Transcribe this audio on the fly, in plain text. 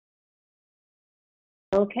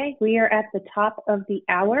Okay, we are at the top of the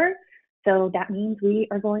hour, so that means we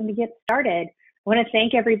are going to get started. I want to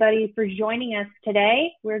thank everybody for joining us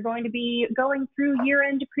today. We're going to be going through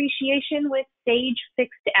year-end depreciation with Sage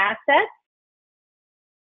Fixed Assets.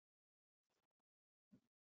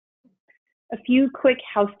 A few quick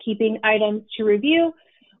housekeeping items to review.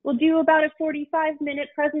 We'll do about a 45-minute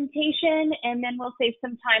presentation, and then we'll save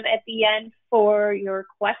some time at the end for your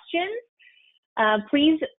questions.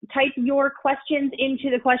 Please type your questions into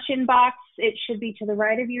the question box. It should be to the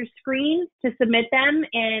right of your screen to submit them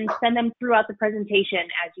and send them throughout the presentation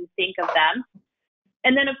as you think of them.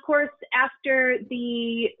 And then, of course, after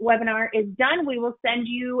the webinar is done, we will send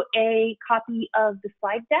you a copy of the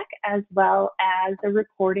slide deck as well as a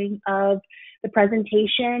recording of the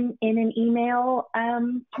presentation in an email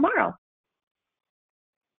tomorrow.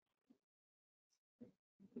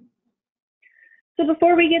 So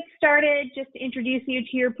before we get started, just to introduce you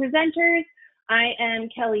to your presenters, I am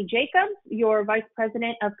Kelly Jacobs, your Vice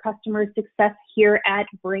President of Customer Success here at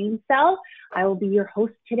BrainSell. I will be your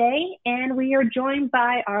host today, and we are joined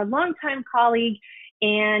by our longtime colleague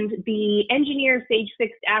and the engineer Sage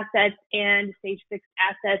Fixed Assets and Sage Fixed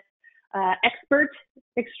Assets expert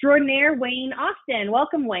extraordinaire, Wayne Austin.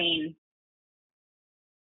 Welcome, Wayne.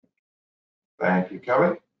 Thank you,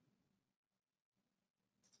 Kelly.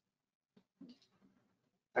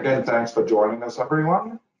 Again, thanks for joining us,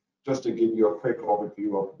 everyone. Just to give you a quick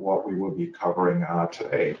overview of what we will be covering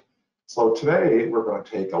today. So today, we're going to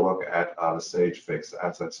take a look at the Sage Fixed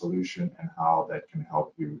Asset solution and how that can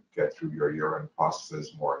help you get through your year-end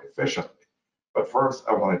processes more efficiently. But first,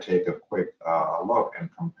 I want to take a quick look and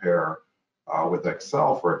compare with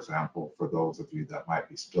Excel, for example, for those of you that might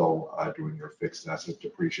be still doing your fixed asset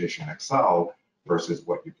depreciation in Excel versus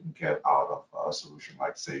what you can get out of a solution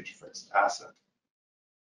like Sage Fixed Asset.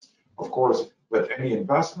 Of course, with any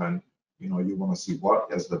investment, you want to see what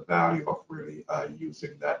is the value of really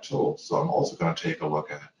using that tool. So I'm also going to take a look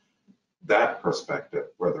at that perspective,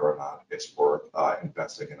 whether or not it's worth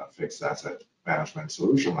investing in a fixed asset management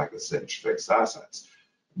solution like the Sage Fixed Assets.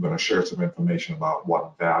 I'm going to share some information about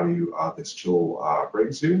what value this tool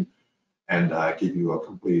brings you and give you a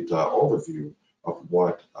complete overview of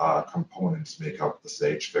what components make up the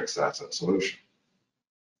Sage Fixed Asset solution.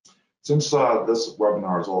 Since this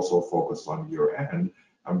webinar is also focused on year-end,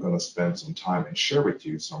 I'm going to spend some time and share with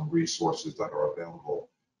you some resources that are available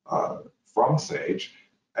from Sage.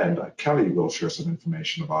 And Kelly will share some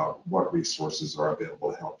information about what resources are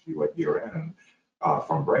available to help you at year-end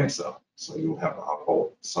from BrainSell. So you'll have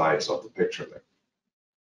both sides of the picture there.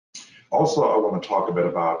 Also, I want to talk a bit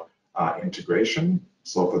about integration.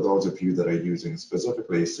 So for those of you that are using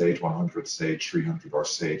specifically Sage 100, Sage 300, or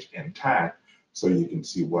Sage Intacct, so you can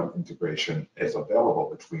see what integration is available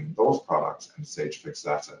between those products and Sage Fixed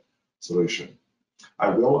Asset solution. I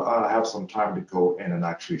will have some time to go in and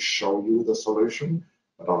actually show you the solution,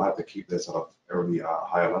 but I'll have to keep this at a fairly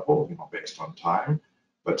high level, based on time.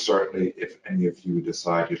 But certainly, if any of you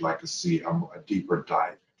decide you'd like to see a deeper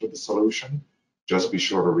dive into the solution, just be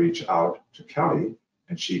sure to reach out to Kelly,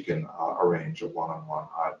 and she can arrange a one-on-one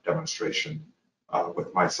demonstration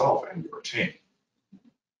with myself and your team.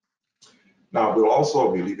 Now, we'll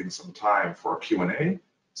also be leaving some time for Q&A,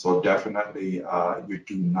 so definitely you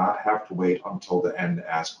do not have to wait until the end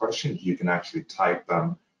to ask questions. You can actually type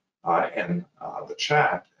them in the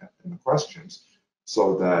chat, in the questions,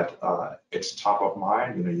 so that it's top of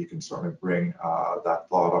mind. You can certainly bring that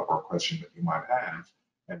thought up or question that you might have,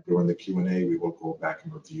 and during the Q&A, we will go back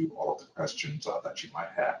and review all of the questions that you might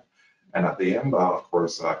have. And at the end, of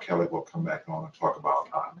course, Kelly will come back on and talk about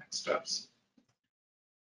next steps.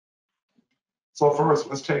 So first,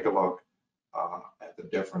 let's take a look at the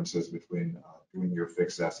differences between doing your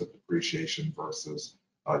fixed asset depreciation versus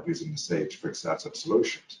using the Sage Fixed Asset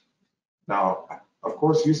solutions. Now, of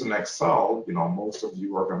course, using Excel, most of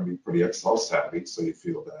you are going to be pretty Excel savvy, so you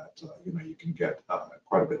feel that you can get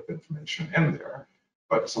quite a bit of information in there.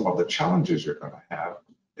 But some of the challenges you're going to have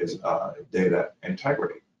is data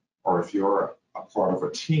integrity, or if you're a part of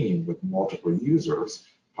a team with multiple users,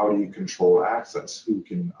 how do you control access? Who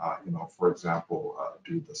can, for example,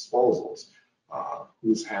 do disposals?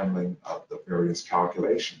 Who's handling the various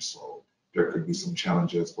calculations? So there could be some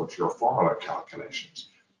challenges with your formula calculations,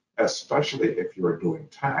 especially if you're doing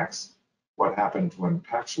tax. What happens when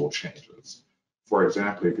tax rule changes? For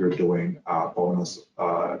example, if you're doing bonus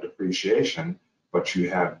depreciation, but you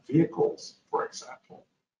have vehicles, for example,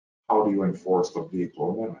 how do you enforce the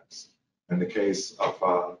vehicle limits? In the case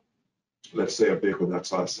of let's say a vehicle that's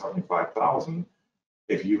 75,000,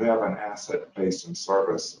 if you have an asset placed in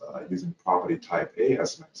service using property type A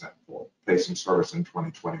as an example, placed in service in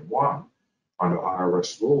 2021, under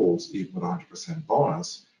IRS rules, even with 100%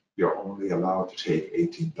 bonus, you're only allowed to take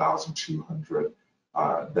 18,200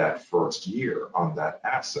 that first year on that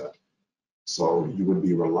asset. So you would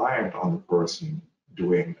be reliant on the person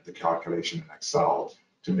doing the calculation in Excel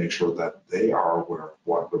to make sure that they are aware of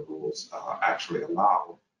what the rules actually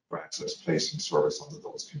allow for assets placed in service under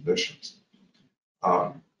those conditions.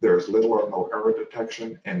 There's little or no error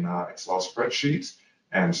detection in Excel spreadsheets,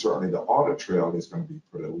 and certainly the audit trail is going to be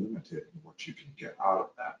pretty limited in what you can get out of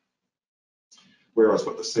that. Whereas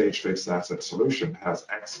with the Sage Fixed Asset Solution has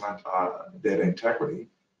excellent data integrity,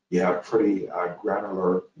 you have pretty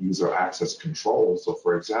granular user access control. So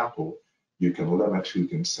for example, you can limit who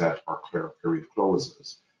can set or clear period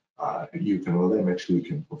closes. You can limit who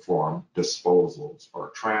can perform disposals or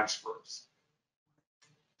transfers.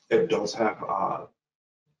 It does have a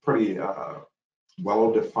pretty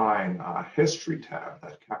well-defined history tab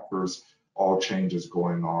that captures all changes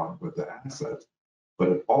going on with the asset, but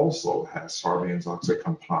it also has Sarbanes-Oxley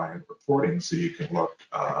compliant reporting, so you can look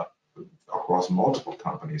across multiple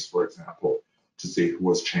companies, for example, to see who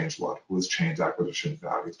has changed what, who has changed acquisition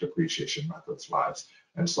values, depreciation methods, lives,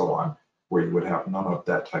 and so on, where you would have none of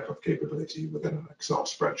that type of capability within an Excel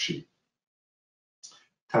spreadsheet.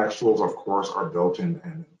 Tax rules, of course, are built in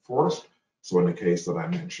and enforced. So in the case that I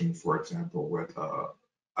mentioned, for example, with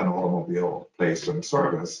an automobile placed in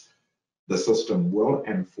service, the system will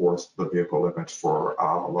enforce the vehicle limits for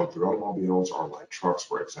luxury automobiles or light trucks,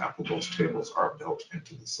 for example. Those tables are built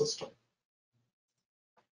into the system.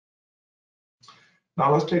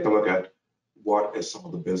 Now let's take a look at what is some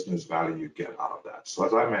of the business value you get out of that. So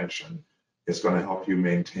as I mentioned, it's going to help you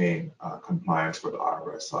maintain compliance with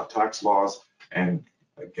IRS tax laws and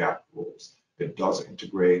GAAP rules. It does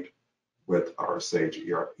integrate with our Sage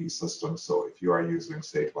ERP system. So if you are using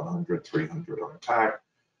Sage 100, 300, or Intacct,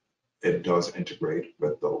 it does integrate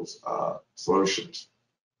with those solutions.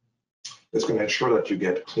 It's going to ensure that you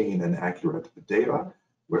get clean and accurate data,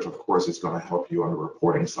 which of course is going to help you on the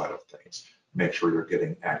reporting side of things. Make sure you're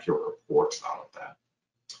getting accurate reports out of that.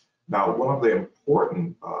 Now, one of the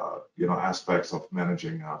important aspects of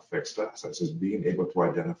managing fixed assets is being able to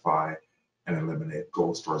identify and eliminate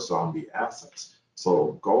ghost or zombie assets.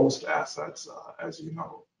 So ghost assets, as you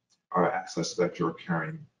know, are assets that you're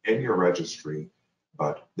carrying in your registry,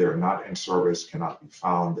 but they're not in service, cannot be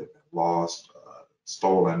found, they've been lost,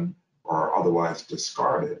 stolen, or otherwise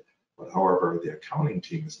discarded. But however, the accounting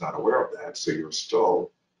team is not aware of that, so you're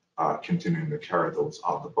still continuing to carry those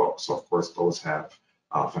on the books. So of course, those have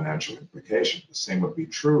financial implications. The same would be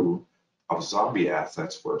true of zombie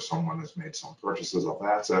assets, where someone has made some purchases of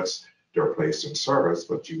assets, they're placed in service,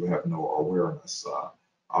 but you have no awareness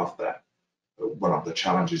of that. One of the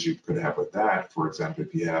challenges you could have with that, for example,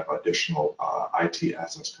 if you have additional IT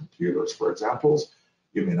assets, computers, for example,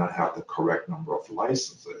 you may not have the correct number of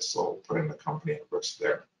licenses, so putting the company at risk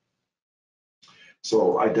there.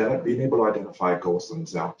 So being able to identify ghost and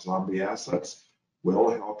zombie assets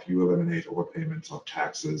will help you eliminate overpayments of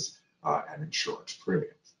taxes and insurance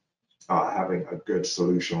premiums. Having a good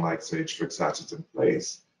solution like Sage Fixed Assets in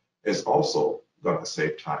place is also going to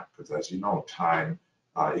save time, because as you know, time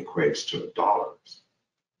equates to dollars.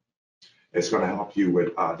 It's going to help you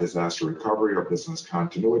with disaster recovery or business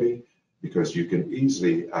continuity, because you can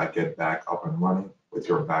easily get back up and running with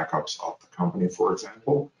your backups of the company, for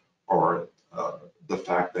example, or the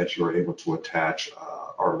fact that you're able to attach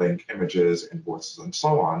or link images, invoices, and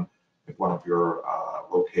so on. If one of your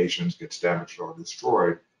locations gets damaged or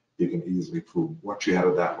destroyed, you can easily prove what you had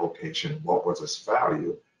at that location, what was its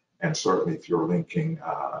value, and certainly if you're linking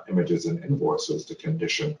images and invoices, the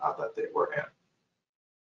condition that they were in.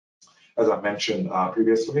 As I mentioned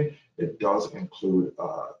previously, it does include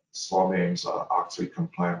Sarbanes-Oxley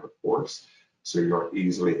compliant reports, so you're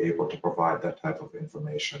easily able to provide that type of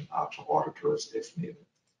information to auditors if needed.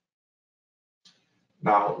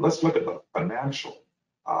 Now, let's look at the financial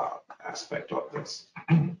aspect of this.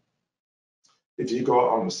 If you go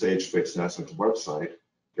on the Sage Fixed Assets website,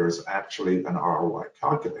 there's actually an ROI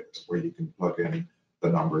calculator where you can plug in the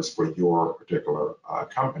numbers for your particular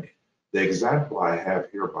company. The example I have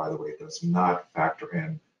here, by the way, does not factor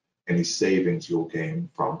in any savings you'll gain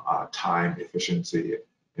from time efficiency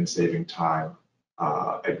in saving time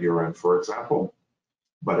at year end, for example,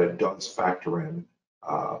 but it does factor in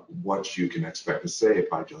what you can expect to save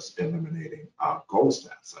by just eliminating ghost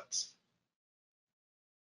assets.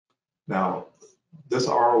 Now, this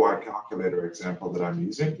ROI calculator example that I'm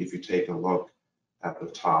using, if you take a look at the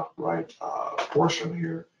top right portion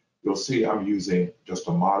here, you'll see I'm using just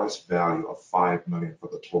a modest value of 5 million for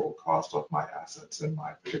the total cost of my assets in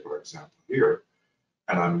my particular example here.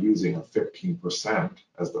 And I'm using a 15%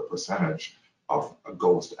 as the percentage of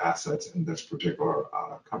ghost assets in this particular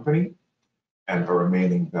company, and a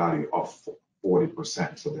remaining value of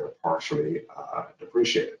 40%, so they're partially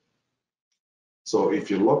depreciated. So if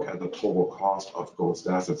you look at the total cost of ghost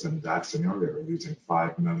assets in that scenario, using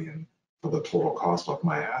 5 million for the total cost of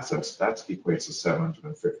my assets, that equates to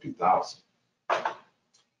 750,000.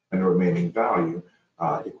 And the remaining value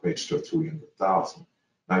equates to 300,000.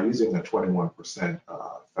 Now, using a 21%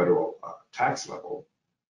 federal tax level,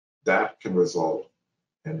 that can result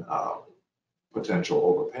in potential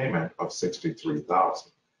overpayment of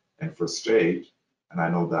 63,000. And for state, and I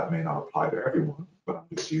know that may not apply to everyone, but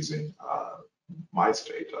I'm just using my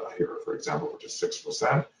state here, for example, which is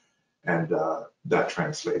 6%, and that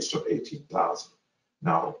translates to 18,000.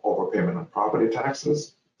 Now, overpayment on property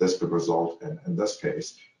taxes, this could result in this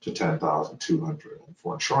case to 10,200, and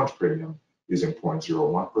for insurance premium, using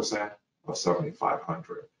 0.01% of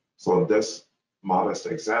 7,500. So in this modest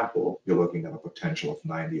example, you're looking at a potential of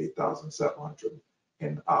 98,700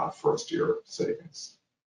 in first year savings.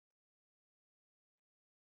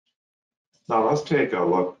 Now let's take a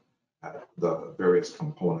look at the various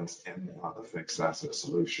components in the fixed asset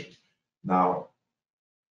solution. Now,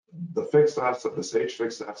 the Sage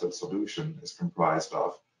fixed asset solution is comprised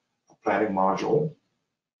of a planning module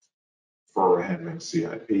for handling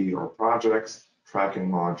CIP or projects, tracking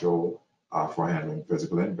module for handling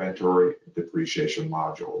physical inventory, depreciation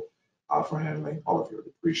module for handling all of your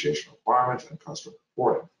depreciation requirements and custom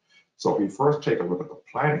reporting. So if we first take a look at the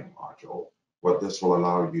planning module, what this will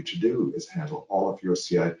allow you to do is handle all of your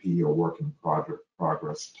CIP or work in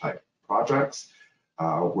progress type projects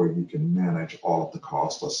where you can manage all of the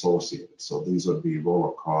costs associated. So these would be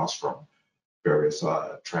roll-up costs from various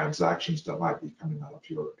transactions that might be coming out of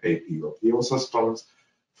your AP or PO systems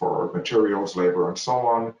for materials, labor, and so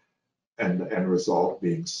on, and the end result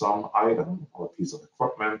being some item or piece of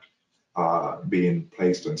equipment being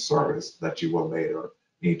placed in service that you will later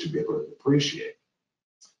need to be able to depreciate.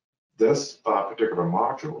 This particular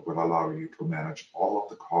module will allow you to manage all of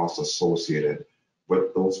the costs associated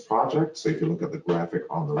with those projects. So if you look at the graphic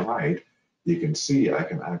on the right, you can see I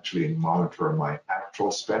can actually monitor my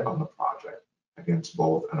actual spend on the project against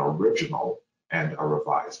both an original and a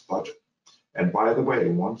revised budget. And by the way,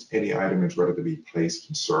 once any item is ready to be placed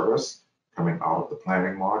in service coming out of the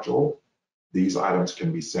planning module, these items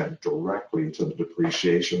can be sent directly to the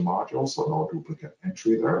depreciation module, so no duplicate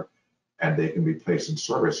entry there, and they can be placed in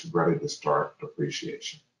service ready to start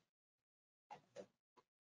depreciation.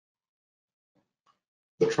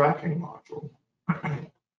 The tracking module.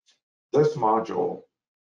 This module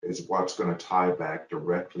is what's going to tie back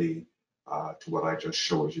directly to what I just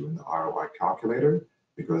showed you in the ROI calculator,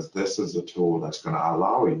 because this is a tool that's going to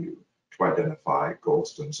allow you to identify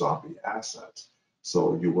ghost and zombie assets.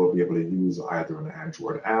 So you will be able to use either an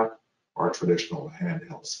Android app or a traditional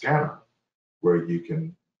handheld scanner, where you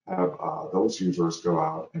can have those users go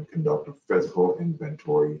out and conduct a physical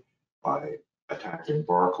inventory by attaching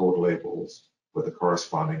barcode labels with the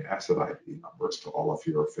corresponding asset ID numbers to all of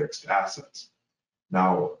your fixed assets.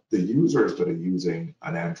 Now, the users that are using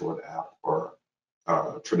an Android app or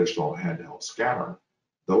a traditional handheld scanner,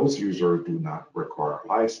 those users do not require a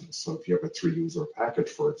license. So if you have a 3-user package,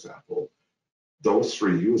 for example, those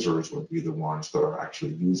 3 users would be the ones that are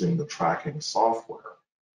actually using the tracking software.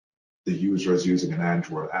 The users using an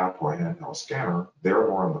Android app or a handheld scanner, they're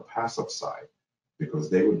more on the passive side because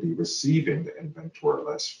they would be receiving the inventory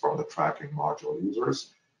list from the tracking module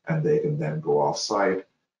users, and they can then go off-site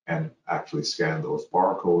and actually scan those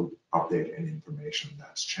barcodes, update any information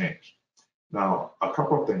that's changed. Now, a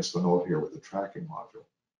couple of things to note here with the tracking module.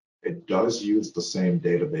 It does use the same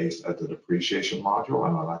database as the depreciation module,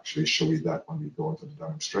 and I'll actually show you that when we go into the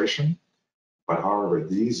demonstration. But however,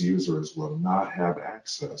 these users will not have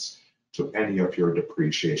access to any of your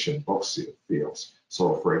depreciation book fields.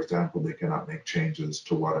 So for example, they cannot make changes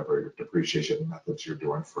to whatever your depreciation methods you're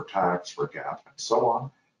doing for tax, for GAAP, and so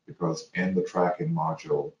on, because in the tracking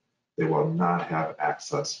module, they will not have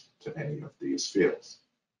access to any of these fields.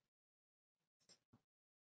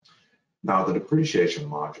 Now, the depreciation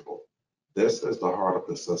module, this is the heart of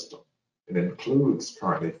the system. It includes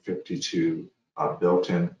currently 52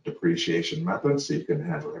 built-in depreciation methods, so you can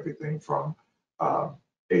handle everything from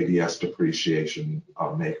ADS depreciation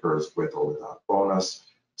makers with or without bonus,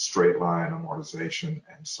 straight line amortization,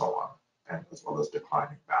 and so on, and as well as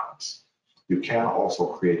declining balance. You can also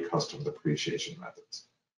create custom depreciation methods.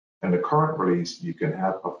 In the current release, you can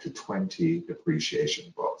have up to 20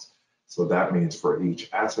 depreciation books. So that means for each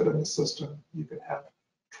asset in the system, you can have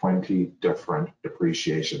 20 different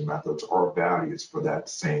depreciation methods or values for that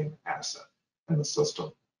same asset in the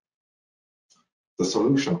system. The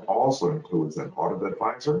solution also includes an audit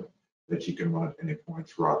advisor that you can run at any point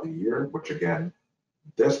throughout the year, which again,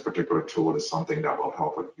 this particular tool is something that will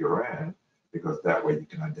help at year end, because that way you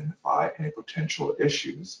can identify any potential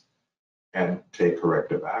issues and take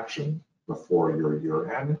corrective action before your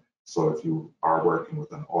year end. So if you are working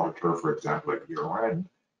with an auditor, for example, at year end,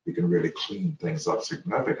 you can really clean things up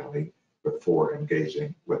significantly before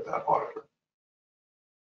engaging with that auditor.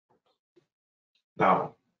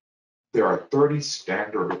 Now, there are 30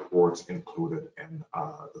 standard reports included in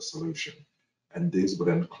the solution, and these would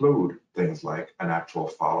include things like an actual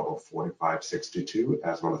fileable 4562,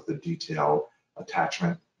 as well as the detailed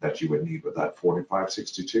attachment that you would need with that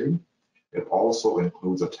 4562. It also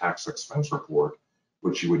includes a tax expense report,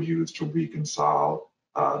 which you would use to reconcile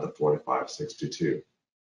the 4562.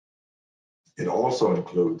 It also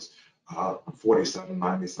includes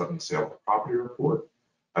 4797 sale of property report,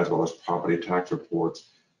 as well as property tax reports,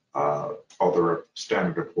 other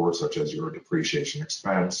standard reports such as your depreciation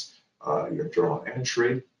expense, your journal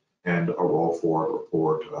entry, and a roll forward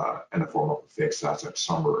report in the form of a fixed asset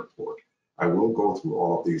summary report. I will go through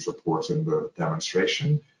all of these reports in the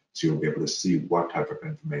demonstration, so you'll be able to see what type of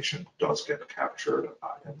information does get captured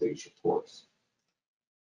in these reports.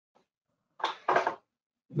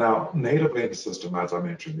 Now, natively in the system, as I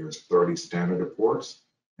mentioned, there's 30 standard reports.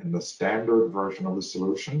 In the standard version of the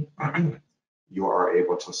solution, you are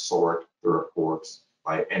able to sort the reports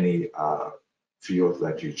by any field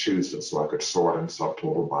that you choose to. So I could sort and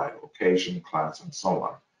subtotal by location, class, and so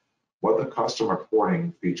on. What the custom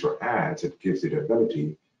reporting feature adds, it gives you the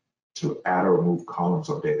ability to add or remove columns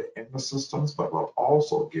of data in the systems, but will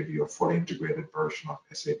also give you a fully integrated version of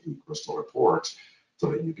SAP Crystal Reports so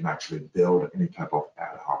that you can actually build any type of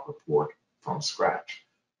ad hoc report from scratch.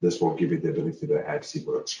 This will give you the ability to add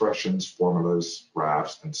SQL expressions, formulas,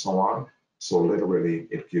 graphs, and so on. So literally,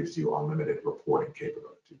 it gives you unlimited reporting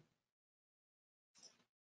capability.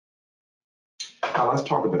 Now let's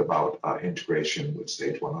talk a bit about integration with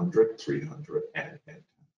Sage 100, 300, and Intacct.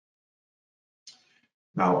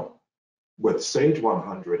 Now, with Sage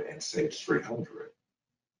 100 and Sage 300,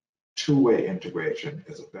 two-way integration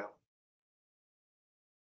is available.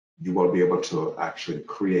 You will be able to actually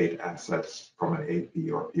create assets from an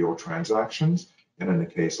AP or PO transactions. And in the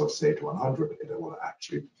case of Sage 100, it will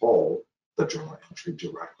actually pull the journal entry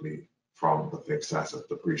directly from the fixed asset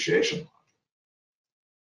depreciation module.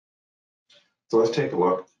 So let's take a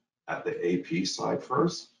look at the AP side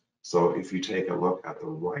first. So if you take a look at the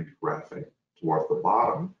right graphic towards the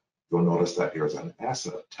bottom, you'll notice that there's an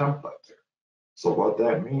asset template there. So what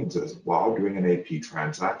that means is while doing an AP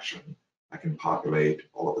transaction, I can populate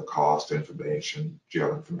all of the cost information,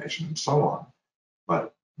 GL information, and so on.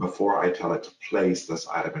 But before I tell it to place this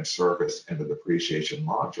item in service in the depreciation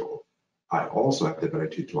module, I also have the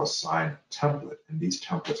ability to assign a template, and these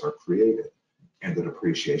templates are created in the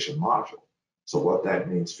depreciation module. So what that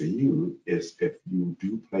means for you is if you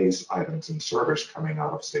do place items in service coming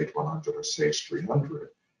out of Sage 100 or Sage 300,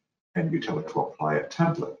 and you tell it to apply a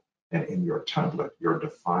template, and in your template, you're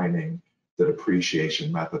defining the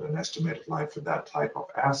depreciation method and estimated life for that type of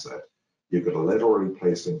asset, you could literally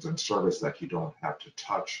place things in service that you don't have to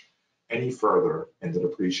touch any further in the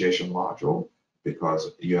depreciation module,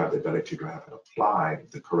 because you have the ability to have it apply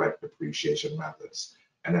the correct depreciation methods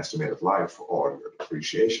and estimated life for all your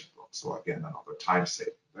depreciation books. So again, another time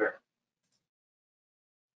saving there.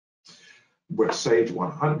 With Sage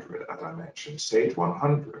 100, as I mentioned, Sage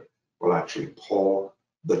 100 will actually pull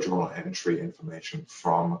the journal entry information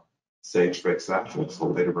from Sage Fixed Assets. So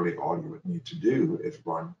literally all you would need to do is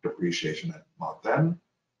run depreciation at month end,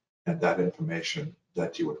 and that information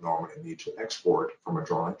that you would normally need to export from a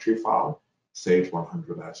journal entry file, Sage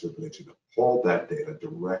 100 has the ability to pull that data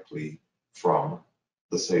directly from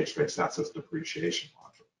the Sage Fixed Assets depreciation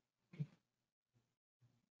module.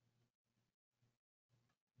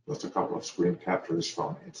 Just a couple of screen captures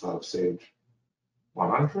from inside of Sage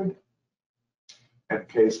 100. In the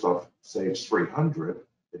case of Sage 300,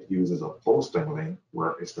 it uses a posting link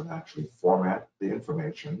where it's going to actually format the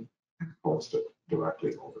information and post it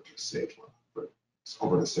directly over to Sage 100,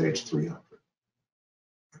 over to Sage 300.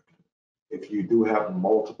 If you do have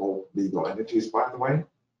multiple legal entities, by the way,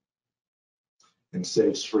 in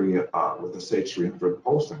Sage 3, with the Sage 300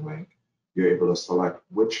 posting link, you're able to select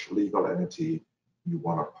which legal entity you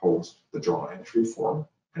want to post the journal entry for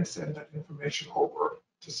and send that information over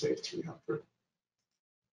to Sage 300.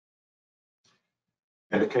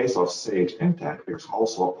 In the case of Sage Intacct, there's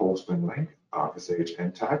also a posting link for Sage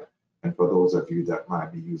Intacct. And for those of you that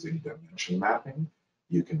might be using dimension mapping,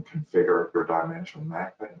 you can configure your dimension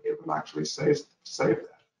mapping. It will actually save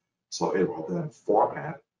that. So it will then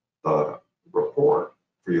format the report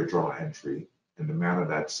for your journal entry in the manner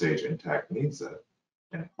that Sage Intacct needs it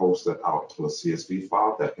and post it out to a CSV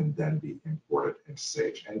file that can then be imported into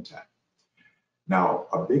Sage Intacct. Now,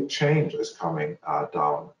 a big change is coming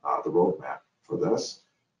down the roadmap for this.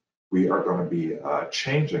 We are going to be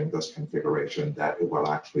changing this configuration that it will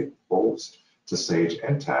actually post to Sage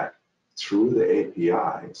Intacct through the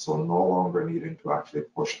API, so no longer needing to actually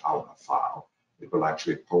push out a file. It will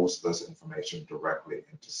actually post this information directly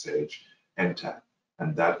into Sage Intacct,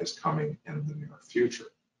 and that is coming in the near future.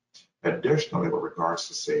 Additionally, with regards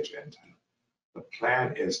to Sage Intacct, the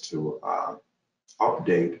plan is to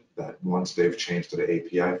update that once they've changed to the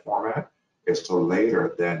API format, is to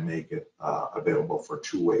later then make it available for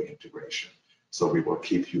two-way integration. So we will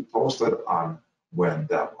keep you posted on when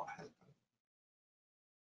that will happen.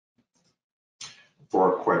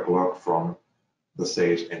 For a quick look from the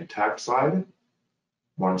Sage Intacct side,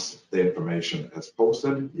 once the information is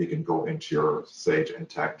posted, you can go into your Sage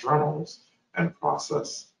Intacct journals and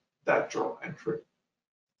process that journal entry.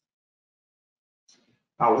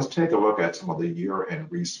 Now let's take a look at some of the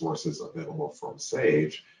year-end resources available from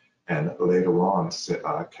Sage, and later on,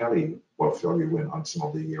 Kelly will fill you in on some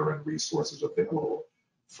of the year-end resources available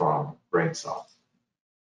from BrainSell.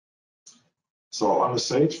 So on the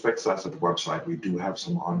Sage Fixed Asset website, we do have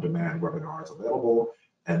some on-demand webinars available,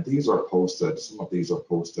 and these are posted, some of these are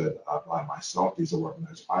posted by myself. These are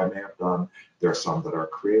webinars I may have done. There are some that are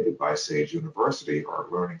created by Sage University or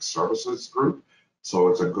Learning Services Group. So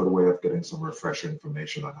it's a good way of getting some refresher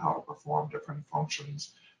information on how to perform different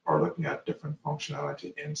functions or looking at different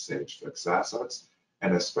functionality in Sage Fixed Assets,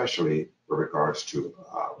 and especially with regards to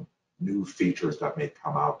new features that may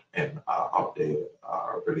come out in updated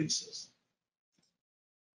releases.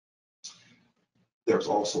 There's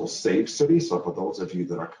also Sage City. So for those of you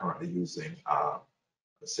that are currently using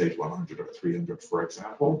Sage 100 or 300, for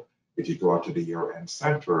example, if you go out to the year-end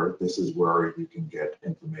center, this is where you can get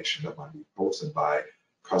information that might be posted by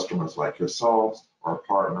customers like yourselves or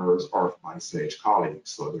partners or my Sage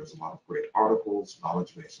colleagues. So there's a lot of great articles,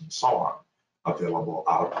 knowledge base, and so on available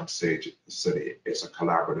out on Sage City. It's a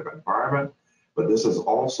collaborative environment, but this is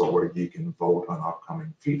also where you can vote on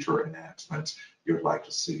upcoming feature enhancements you'd like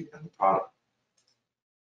to see in the product.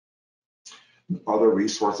 Other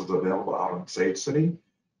resources available out on Sage City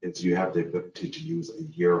is you have the ability to use a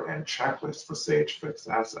year-end checklist for Sage Fixed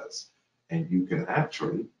Assets, and you can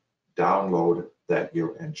actually download that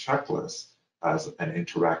year-end checklist as an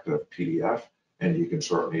interactive PDF, and you can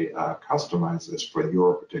certainly customize this for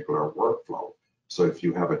your particular workflow. So if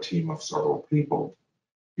you have a team of several people,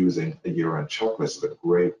 using a year-end checklist is a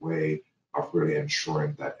great way of really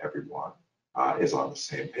ensuring that everyone is on the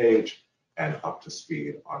same page and up to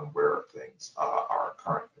speed on where things are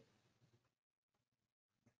currently.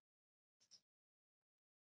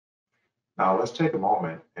 Now let's take a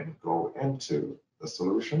moment and go into the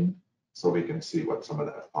solution so we can see what some of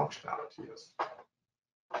that functionality is.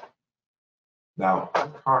 Now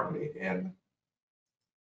I'm currently in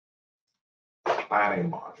the planning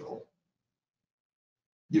module.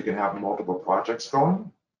 You can have multiple projects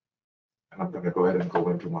going, and I'm going to go ahead and go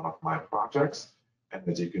into one of my projects. And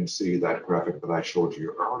as you can see, that graphic that I showed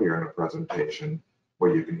you earlier in the presentation,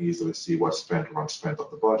 where you can easily see what's spent or unspent of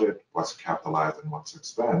the budget, what's capitalized and what's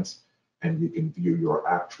expense, and you can view your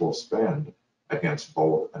actual spend against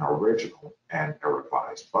both an original and a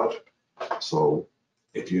revised budget. So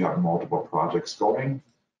if you have multiple projects going,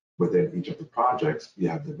 within each of the projects, you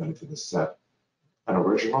have the ability to set an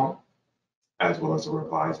original as well as a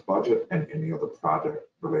revised budget and any other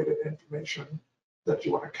project-related information that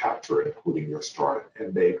you want to capture, including your start and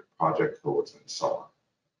end date, project codes, and so on.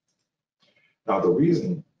 Now, the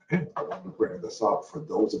reason I want to bring this up for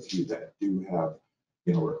those of you that do have,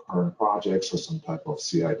 recurrent projects or some type of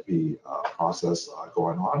CIP process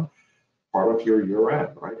going on, part of your year-end,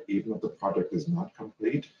 right? Even if the project is not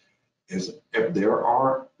complete, is if there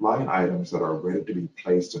are line items that are ready to be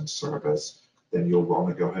placed in service, then you'll want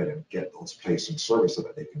to go ahead and get those placed in service so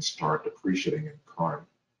that they can start depreciating in current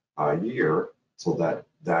year, so that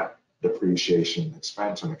that depreciation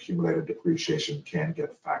expense and accumulated depreciation can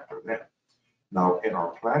get factored in. Now, in our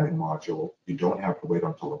planning module, you don't have to wait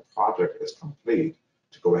until a project is complete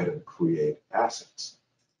to go ahead and create assets.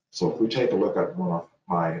 So if we take a look at one of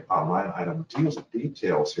my line item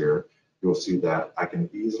details here, you'll see that I can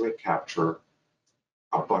easily capture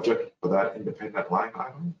a budget for that independent line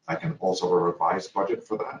item. I can also have a revised budget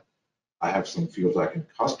for that. I have some fields I can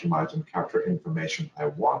customize and capture information I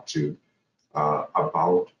want to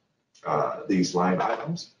about these line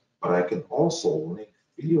items, but I can also link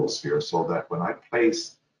fields here so that when I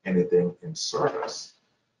place anything in service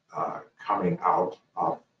coming out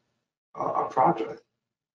of a project,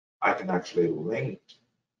 I can actually link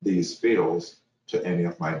these fields to any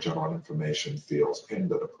of my general information fields in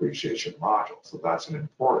the depreciation module. So that's an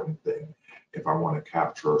important thing. If I want to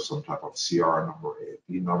capture some type of CR number,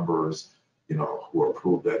 AFE numbers, who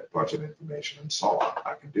approved it, budget information, and so on,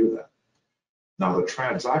 I can do that. Now, the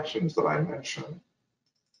transactions that I mentioned,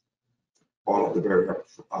 all of the variable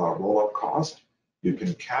roll-up cost, you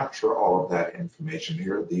can capture all of that information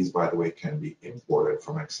here. These, by the way, can be imported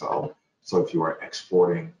from Excel. So if you are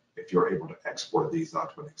exporting, if you're able to export these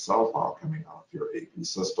out to an Excel file coming out of your AP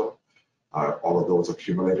system, all of those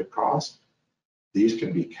accumulated costs, these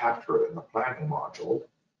can be captured in the planning module.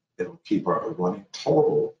 It'll keep a running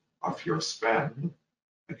total of your spend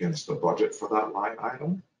against the budget for that line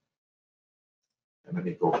item. And let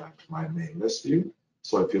me go back to my main list view.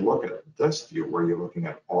 So if you look at this view where you're looking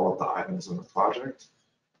at all of the items in the project,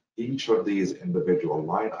 each of these individual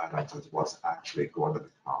line items is what's actually going to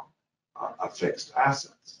become a fixed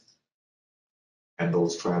asset. And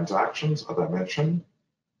those transactions, as I mentioned,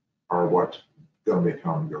 are what going to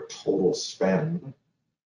become your total spend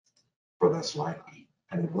for this line item.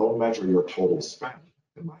 And it will measure your total spend,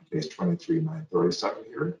 in my case, 23,937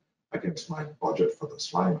 here, against my budget for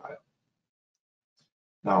this line item.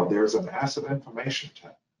 Now there's an asset information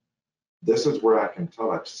tab. This is where I can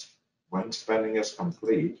tell it when spending is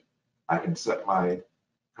complete. I can set my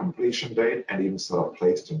completion date and even set a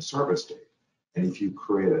placed in service date. And if you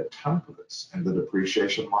created templates in the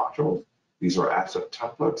depreciation module, these are asset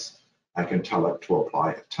templates, I can tell it to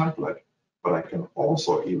apply a template, but I can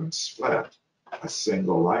also even split a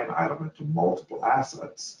single line item into multiple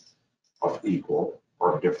assets of equal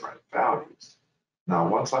or different values. Now,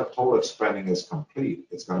 once I've told it spending is complete,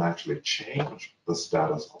 it's going to actually change the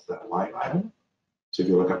status of that line item. So if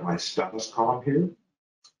you look at my status column here,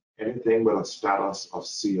 anything with a status of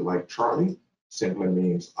C like Charlie simply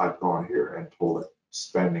means I've gone here and told it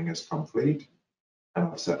spending is complete, and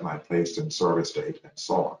I've set my placed in service date and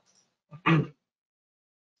so on.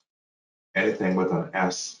 Anything with an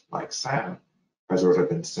S like Sam has already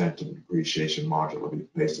been sent to the depreciation module to be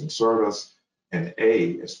placed in service, and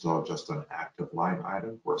A is still just an active line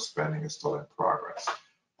item where spending is still in progress.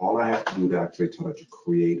 All I have to do to actually tell it to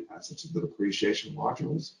create assets in the depreciation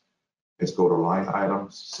modules is go to line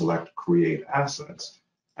items, select create assets,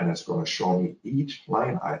 and it's going to show me each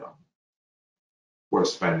line item where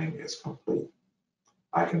spending is complete.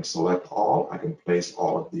 I can select all, I can place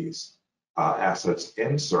all of these assets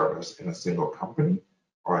in service in a single company,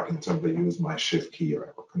 or I can simply use my shift key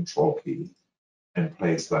or control key and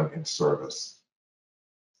place them in service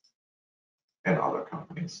in other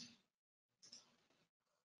companies.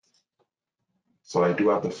 So I do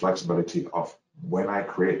have the flexibility of when I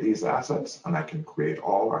create these assets, and I can create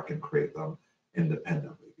all, or I can create them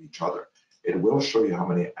independently of each other. It will show you how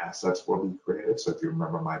many assets will be created. So if you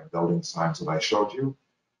remember my building signs that I showed you,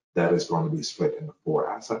 that is going to be split into 4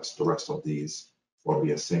 assets. The rest of these will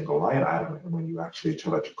be a single line item. And when you actually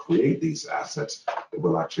tell it to create these assets, it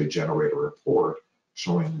will actually generate a report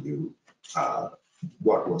showing you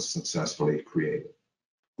what was successfully created.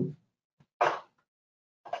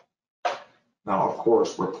 Now, of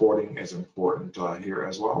course, reporting is important here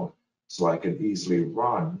as well. So I can easily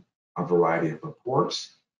run a variety of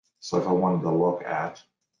reports. So if I wanted to look at,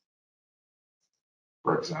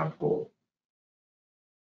 for example,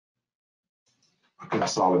 a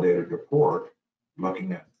consolidated report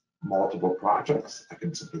looking at multiple projects, I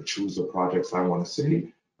can simply choose the projects I want to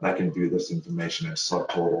see, and I can view this information in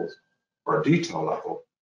subtotals or detail level,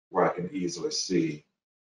 where I can easily see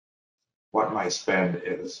what my spend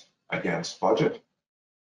is against budget,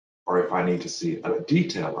 or if I need to see at a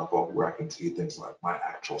detail level where I can see things like my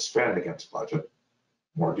actual spend against budget,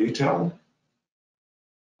 more detailed,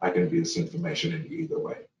 I can view this information in either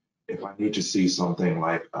way. If I need to see something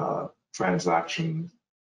like transaction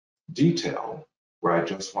detail, where I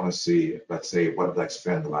just want to see, let's say, what did I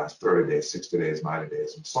spend the last 30 days, 60 days, 90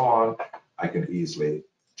 days, and so on, I can easily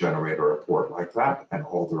generate a report like that. And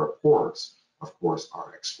all the reports, of course,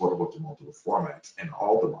 are exportable to multiple formats in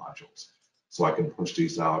all the modules. So I can push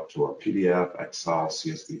these out to a PDF, Excel,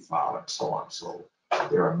 CSV file, and so on. So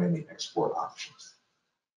there are many export options.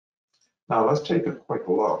 Now let's take a quick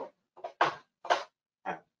look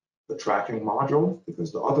at the tracking module,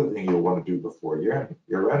 because the other thing you'll want to do before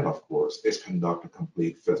year end, of course, is conduct a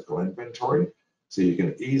complete physical inventory, so you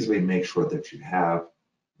can easily make sure that you have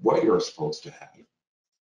what you're supposed to have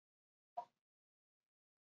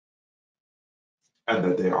and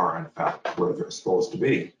that they are in fact where they're supposed to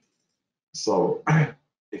be. So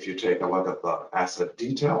if you take a look at the asset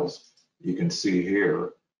details, you can see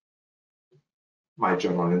here my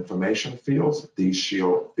general information fields. These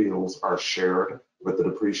fields are shared with the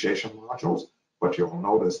depreciation modules, but you'll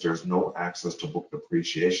notice there's no access to book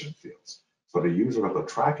depreciation fields. So the user of the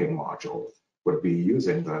tracking module would be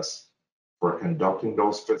using this for conducting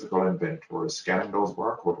those physical inventories, scanning those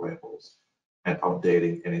barcode labels, and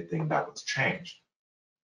updating anything that was changed.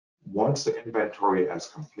 Once the inventory is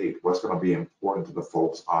complete, what's going to be important to the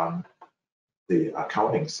folks on the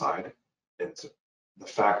accounting side is the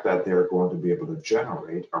fact that they're going to be able to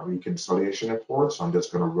generate a reconciliation report. So I'm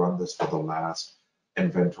just going to run this for the last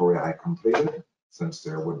inventory I completed, since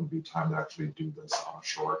there wouldn't be time to actually do this on a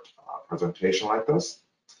short presentation like this,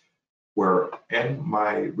 where in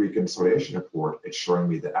my reconciliation report, it's showing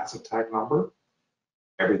me the asset tag number,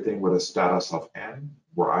 everything with a status of N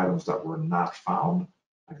were items that were not found.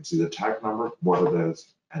 I can see the tag number, what it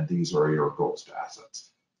is, and these are your ghost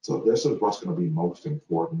assets. So this is what's going to be most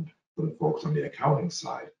important for the folks on the accounting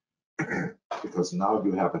side, because now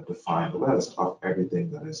you have a defined list of everything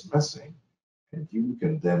that is missing, and you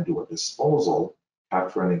can then do a disposal,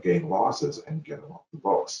 capture any gain losses, and get them off the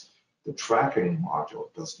books. The tracking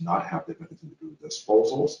module does not have the ability to do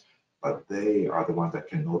disposals, but they are the ones that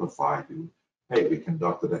can notify you, hey, we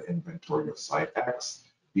conducted an inventory of site X.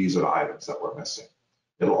 These are the items that we're missing.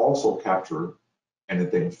 It'll also capture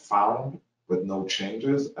anything found with no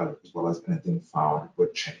changes, as well as anything found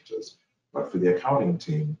with changes. But for the accounting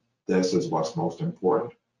team, this is what's most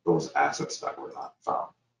important, those assets that were not found.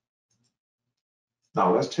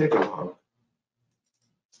 Now let's take a look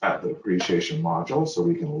at the depreciation module so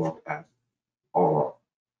we can look at all of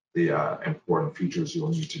the important features you'll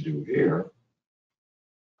need to do here.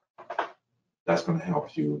 That's going to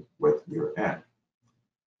help you with your end.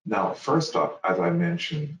 Now, first up, as I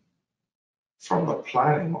mentioned, from the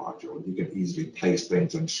planning module, you can easily place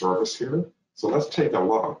things in service here. So let's take a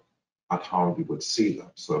look at how you would see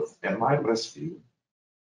them. So in my list view,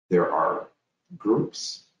 there are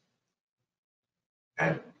groups,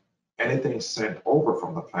 and anything sent over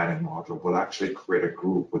from the planning module will actually create a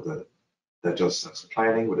group with that just says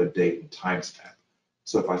planning with a date and timestamp.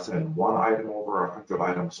 So if I send one item over, 100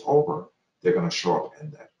 items over, they're going to show up in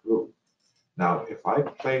that group. Now, if I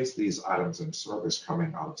place these items in service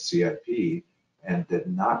coming out of CIP and did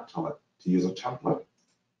not tell it to use a template,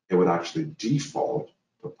 it would actually default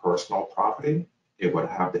to personal property. It would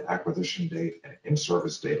have the acquisition date and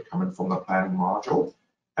in-service date coming from the planning module,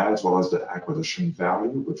 as well as the acquisition value,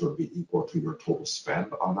 which would be equal to your total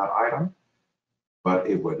spend on that item. But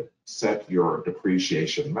it would set your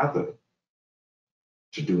depreciation method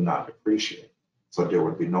to do not depreciate. So there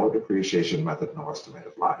would be no depreciation method, no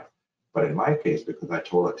estimated life. But in my case, because I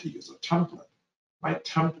told it to use a template, my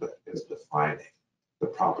template is defining the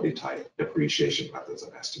property type, depreciation methods,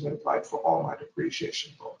 and estimated life for all my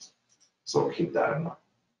depreciation books. So keep that in mind.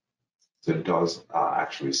 So it does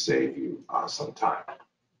actually save you some time.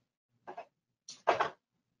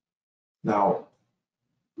 Now,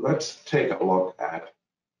 let's take a look at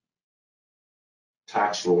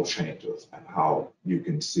tax rule changes and how you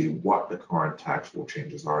can see what the current tax rule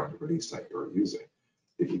changes are in the release that you're using.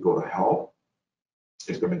 If you go to help,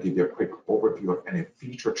 it's going to give you a quick overview of any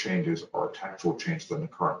feature changes or tax rule changes in the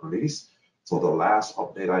current release. So the last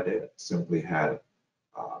update I did simply had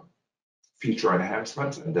feature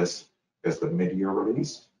enhancements, and this is the mid-year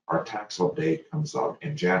release. Our tax update comes out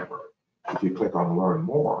in January. If you click on Learn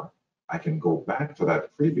More, I can go back to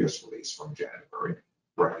that previous release from January,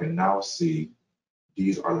 where I can now see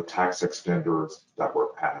these are the tax extenders that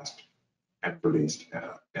were passed and released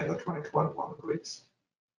in the 2021 release.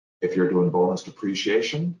 If you're doing bonus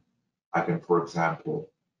depreciation, I can, for example,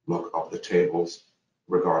 look up the tables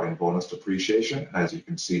regarding bonus depreciation. And as you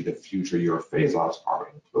can see, the future year phase-outs are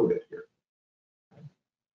included here.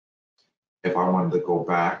 If I wanted to go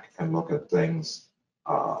back and look at things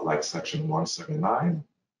like section 179,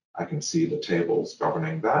 I can see the tables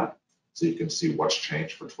governing that. So you can see what's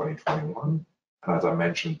changed for 2021. And as I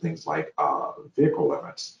mentioned, things like vehicle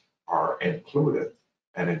limits are included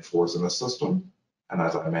and enforced in the system. And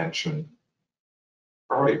as I mentioned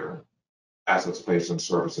earlier, assets placed in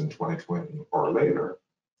service in 2020 or later,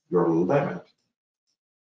 your limit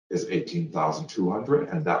is 18,200,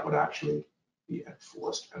 and that would actually be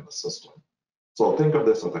enforced in the system. So think of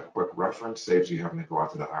this as a quick reference, saves you having to go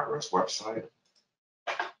out to the IRS website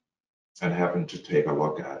and having to take a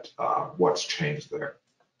look at what's changed there.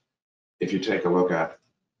 If you take a look at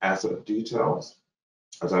asset details,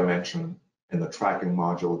 as I mentioned, in the tracking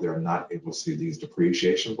module, they're not able to see these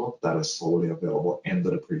depreciation books. That is solely available in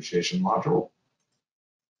the depreciation module.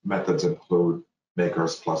 Methods include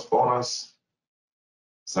makers plus bonus,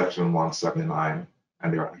 section 179,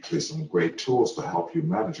 and there are actually some great tools to help you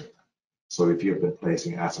manage it. So if you've been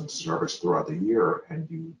placing assets in service throughout the year and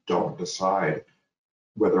you don't decide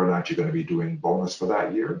whether or not you're going to be doing bonus for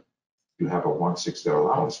that year, you have a 1/6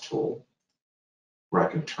 allowance tool where I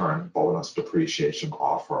can turn bonus depreciation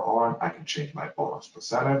off or on. I can change my bonus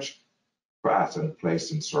percentage for assets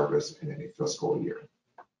placed in service in any fiscal year.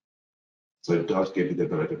 So it does give you the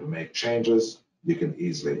ability to make changes. You can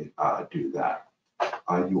easily do that.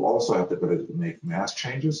 You also have the ability to make mass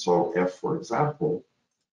changes. So if, for example,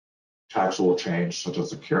 tax law change such as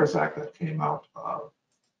the CARES Act that came out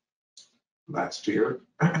last year,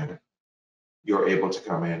 you're able to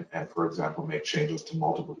come in and, for example, make changes to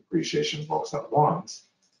multiple depreciation books at once,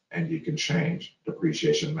 and you can change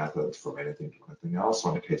depreciation methods from anything to anything else. So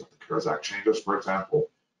in the case of the CARES Act changes, for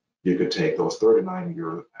example, you could take those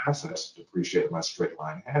 39-year assets, depreciate them as straight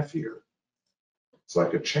line half year. So I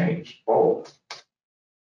could change both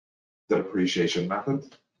the depreciation method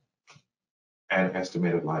and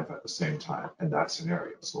estimated life at the same time in that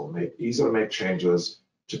scenario. So make easy to make changes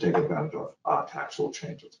to take advantage of tax law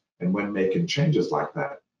changes. And when making changes like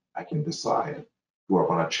that, I can decide, do I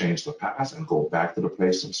want to change the past and go back to the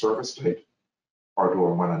place in service date, or do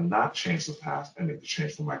I want to not change the past and make the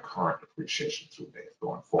change for my current depreciation through date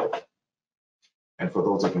going forward? And for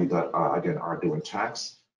those of you that, again, are doing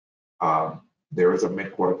tax, there is a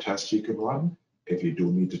mid-quarter test you can run if you do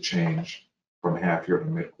need to change from half year to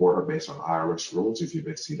mid-quarter based on IRS rules. If you've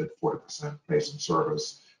exceeded 40% place in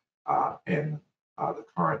service in the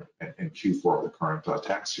current in Q4 of the current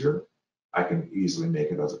tax year, I can easily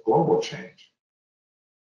make it as a global change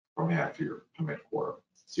from half year to mid-quarter.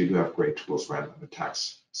 So you do have great tools for the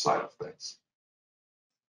tax side of things.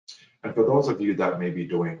 And for those of you that may be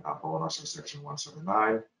doing a bonus or Section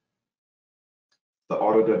 179, the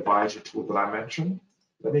audit advisor tool that I mentioned,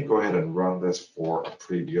 let me go ahead and run this for a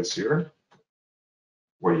previous year,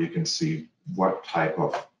 where you can see what type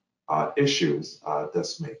of issues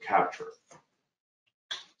this may capture.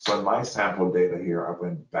 So in my sample data here, I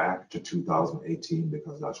went back to 2018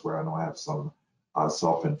 because that's where I know I have some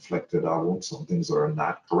self-inflicted wounds, some things that are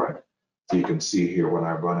not correct. So you can see here when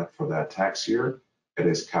I run it for that tax year, it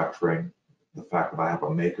is capturing the fact that I have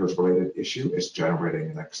a makers related issue. It's generating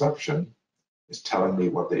an exception. It's telling me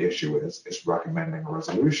what the issue is. It's recommending a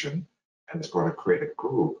resolution, and it's going to create a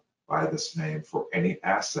group by this name for any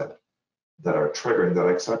asset that are triggering that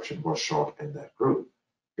exception will show up in that group.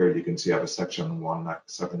 Here you can see I have a Section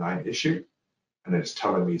 179 issue, and it's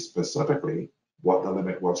telling me specifically what the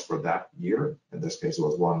limit was for that year. In this case, it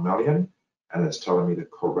was 1 million, and it's telling me to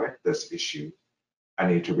correct this issue. I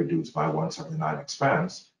need to reduce my 179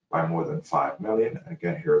 expense by more than 5 million. And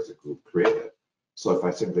again, here's the group created. So if I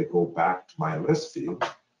simply go back to my list view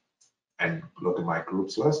and look at my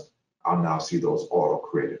groups list, I'll now see those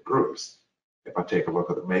auto-created groups. If I take a look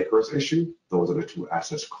at the makers issue, those are the two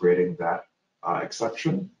assets creating that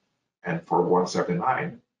exception. And for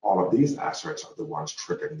 179, all of these assets are the ones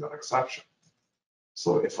triggering that exception.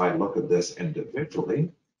 So if I look at this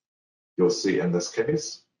individually, you'll see in this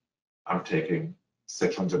case, I'm taking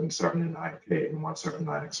 679K in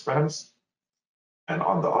 179 expense. And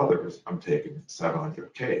on the others, I'm taking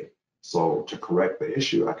 700K. So to correct the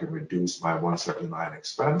issue, I can reduce my 179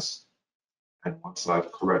 expense. And once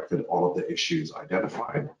I've corrected all of the issues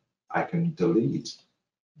identified, I can delete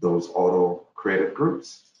those auto-created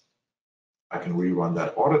groups. I can rerun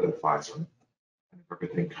that audit advisor, and if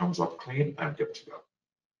everything comes up clean, I'm good to go.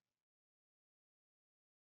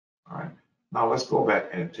 All right, now let's go back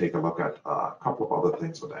and take a look at a couple of other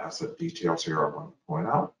things with the asset details here I want to point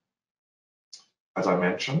out. As I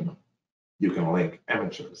mentioned, you can link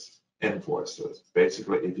images, invoices.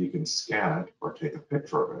 Basically, if you can scan it or take a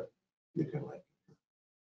picture of it, you can link it.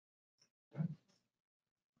 Okay.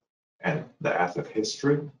 And the asset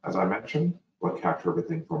history, as I mentioned, will capture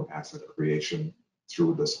everything from asset creation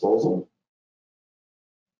through disposal.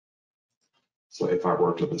 So if I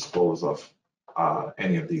were to dispose of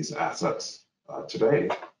any of these assets today,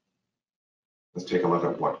 let's take a look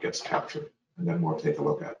at what gets captured, and then we'll take a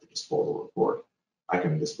look at the disposal report. I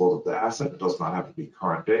can dispose of the asset. It does not have to be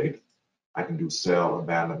current date. I can do sale,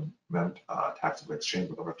 abandonment, taxable exchange,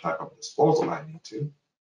 whatever type of disposal I need to.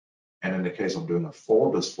 And in the case of doing a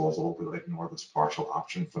full disposal, we'll ignore this partial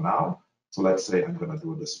option for now. So let's say I'm going to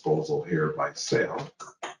do a disposal here by sale.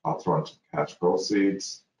 I'll throw in some cash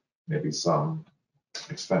proceeds, maybe some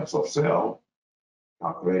expense of sale,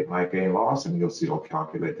 calculate my gain loss, and you'll see it'll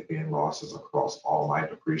calculate the gain losses across all my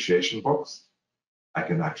depreciation books. I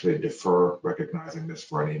can actually defer recognizing this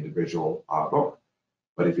for any individual book.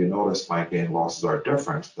 But if you notice my gain losses are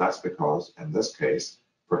different, that's because in this case,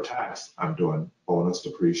 for tax, I'm doing bonus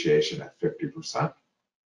depreciation at 50%.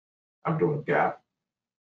 I'm doing GAAP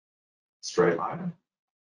straight line.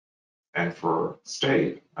 And for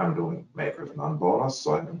state, I'm doing makers non-bonus,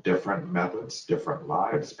 so I have different methods, different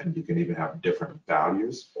lives, and you can even have different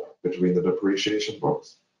values between the depreciation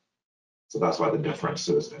books. So that's why the difference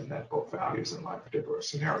is in net book values in my particular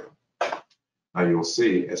scenario. Now you'll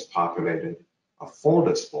see it's populated a full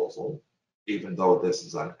disposal, even though this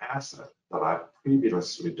is an asset that I've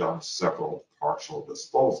previously done several partial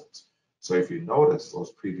disposals. So if you notice,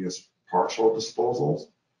 those previous partial disposals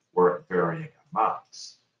were at varying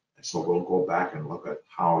amounts. And so we'll go back and look at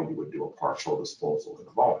how you would do a partial disposal in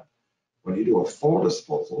a moment. When you do a full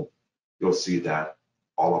disposal, you'll see that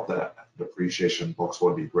all of the depreciation books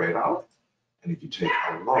will be grayed out. And if you take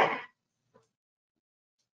a look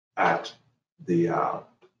at the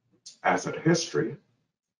asset history,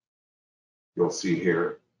 you'll see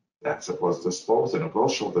here the asset was disposed, and it will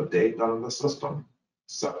show the date done in the system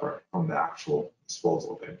separate from the actual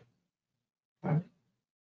disposal date. Okay?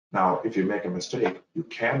 Now, if you make a mistake, you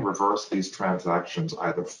can reverse these transactions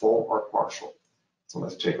either full or partial. So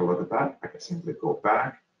let's take a look at that. I can simply go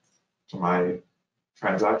back to my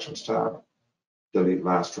transactions tab, delete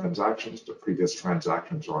last transactions. The previous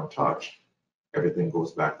transactions are untouched. Everything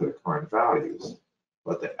goes back to the current values,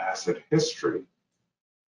 but the asset history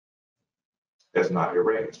is not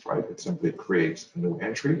erased, right? It simply creates a new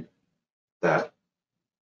entry that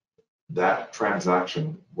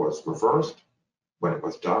transaction was reversed, when it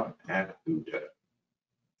was done, and who did it.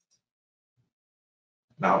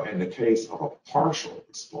 Now, in the case of a partial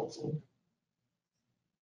disposal,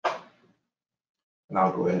 and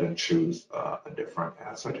I'll go ahead and choose a different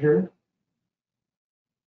asset here.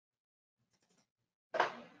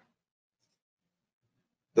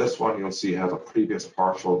 This one you'll see has a previous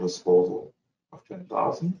partial disposal of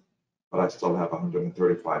 10,000, but I still have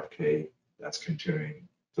 135K that's continuing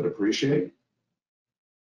to depreciate.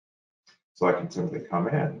 So I can simply come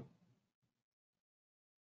in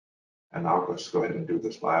and I'll just go ahead and do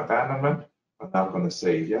this by abandonment. But I'm going to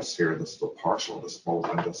say yes here, this is a partial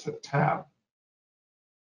disposal, and just hit tab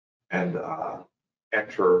and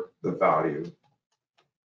enter the value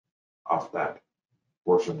of that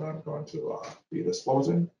portion that I'm going to be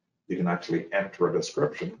disposing. You can actually enter a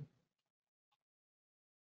description.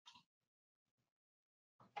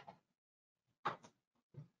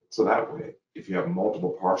 So that way, if you have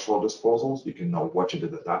multiple partial disposals, you can know what you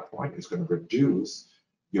did at that point. It's going to reduce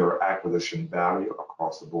your acquisition value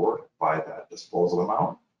across the board by that disposal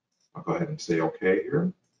amount. I'll go ahead and say OK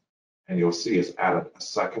here. And you'll see it's added a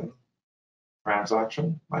second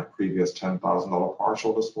transaction, my previous $10,000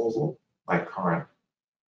 partial disposal, my current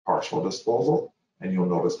partial disposal. And you'll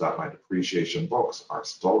notice that my depreciation books are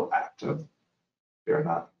still active. They're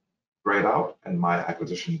not grayed out, and my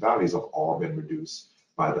acquisition values have all been reduced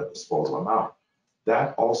by the disposal amount.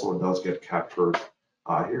 That also does get captured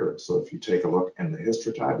here. So if you take a look in the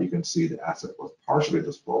history tab, you can see the asset was partially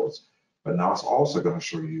disposed, but now it's also going to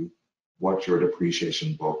show you what your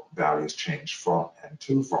depreciation book values changed from and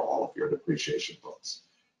to for all of your depreciation books.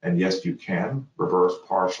 And yes, you can reverse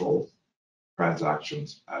partial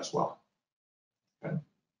transactions as well. Okay.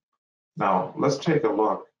 Now let's take a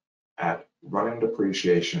look at running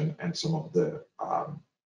depreciation and some of the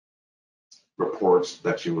reports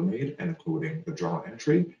that you will need, including the journal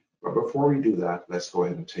entry. But before we do that, let's go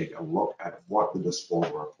ahead and take a look at what the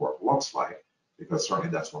disposal report looks like, because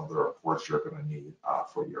certainly that's one of the reports you're going to need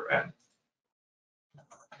for your end.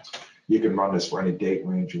 You can run this for any date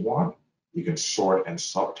range you want. You can sort and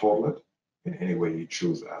subtotal it in any way you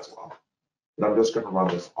choose as well. But I'm just going to run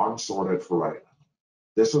this unsorted for right now.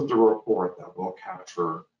 This is the report that will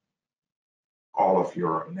capture all of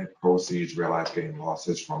your net proceeds, realized gain,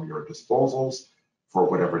 losses from your disposals for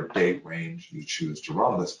whatever date range you choose to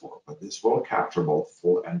run this for. But this will capture both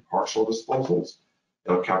full and partial disposals.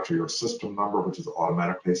 It'll capture your system number, which is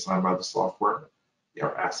automatically assigned by the software,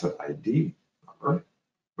 your asset ID number,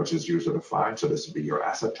 which is user defined. So this would be your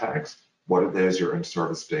asset tags, what it is, your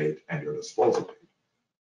in-service date, and your disposal date.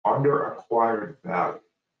 Under acquired value,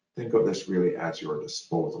 think of this really as your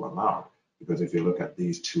disposal amount, because if you look at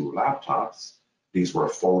these two laptops, these were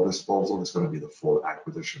full disposal. It's going to be the full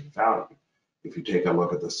acquisition value. If you take a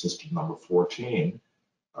look at the system number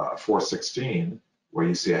 416, where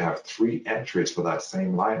you see I have 3 entries for that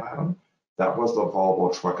same line item, that was the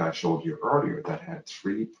Volvo truck I showed you earlier that had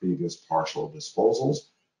 3 previous partial disposals,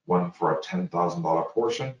 one for a $10,000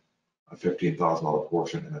 portion, a $15,000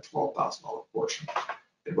 portion, and a $12,000 portion.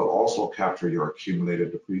 It will also capture your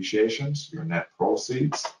accumulated depreciations, your net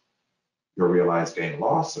proceeds, your realized gain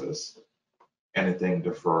losses, anything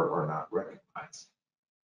deferred or not recognized.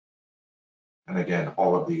 And again,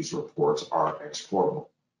 all of these reports are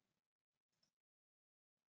exportable.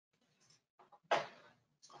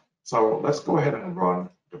 So let's go ahead and run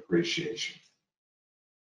depreciation.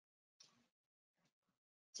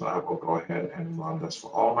 So I will go ahead and run this for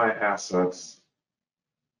all my assets.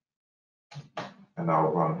 And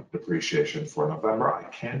I'll run depreciation for November. I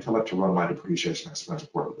can tell it to run my depreciation expense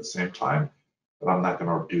report at the same time, but I'm not going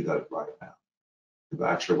to do that right now. Because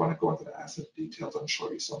I actually want to go into the asset details and show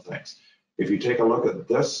you some things. If you take a look at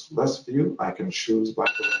this list view, I can choose, by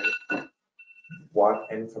the way, what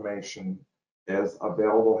information is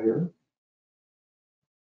available here.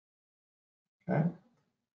 Okay.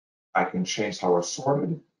 I can change how it's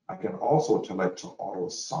sorted. I can also tell it to auto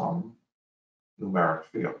sum numeric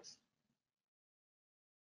fields.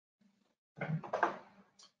 Okay.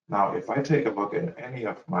 Now, if I take a look at any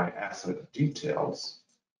of my asset details,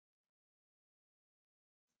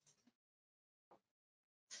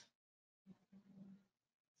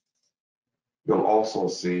 you'll also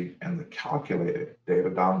see in the calculated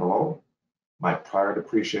data down below, my prior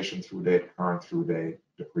depreciation through date, current through date,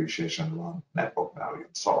 depreciation run, net book value,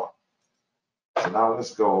 and so on. So now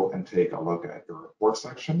let's go and take a look at your report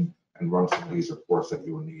section and run some of these reports that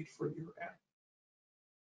you will need for year end.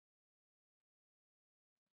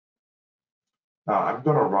 Now I'm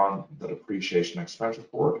going to run the depreciation expense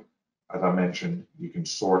report. As I mentioned, you can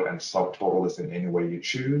sort and subtotal this in any way you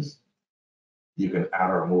choose. You can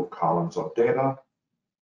add or remove columns of data.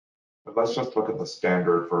 But let's just look at the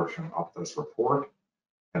standard version of this report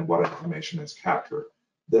and what information is captured.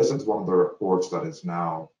 This is one of the reports that is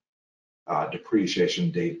now depreciation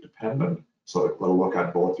date dependent. So it will look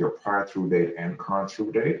at both your prior through date and current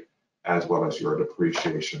through date, as well as your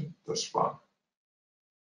depreciation this run.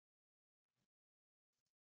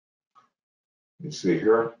 You see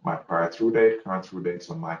here, my prior through date, current through date.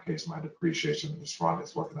 So in my case, my depreciation this run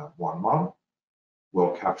is looking at 1 month.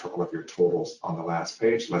 We'll capture all of your totals on the last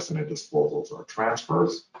page, less than disposals or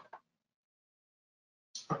transfers,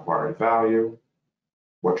 acquired value,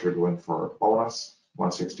 what you're doing for bonus,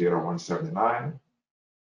 168 or 179,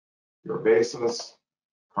 your basis,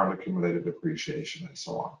 current accumulated depreciation, and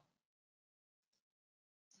so on.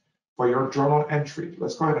 For your journal entry,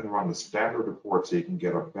 let's go ahead and run the standard report so you can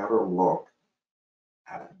get a better look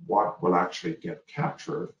at what will actually get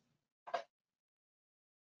captured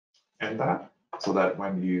in that, so that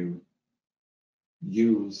when you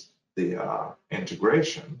use the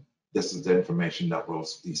integration, this is the information that will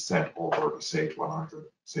be sent over to Sage 100,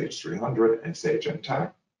 Sage 300, and Sage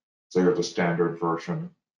Intacct. So here's a standard version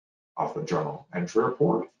of the journal entry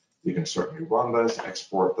report. You can certainly run this,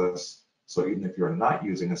 export this. So even if you're not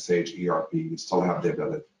using a Sage ERP, you still have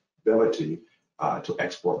the ability to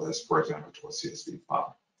export this, for example, to a CSV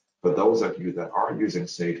file. For those of you that are using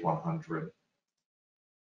Sage 100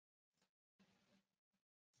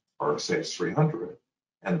 or Sage 300,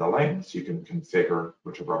 and the lanes, you can configure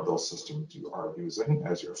whichever of those systems you are using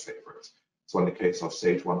as your favorites. So in the case of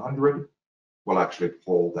Sage 100, we'll actually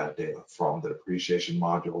pull that data from the depreciation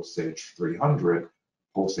module. Sage 300,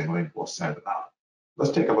 posting link will send it out.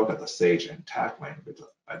 Let's take a look at the Sage Intacct link, because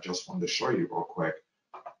I just wanted to show you real quick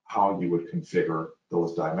how you would configure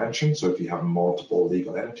those dimensions. So if you have multiple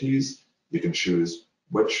legal entities, you can choose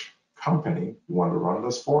which company you want to run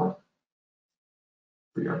this for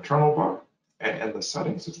your internal book. And in the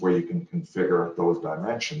settings is where you can configure those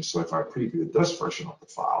dimensions. So if I preview this version of the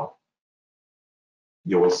file,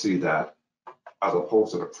 you will see that as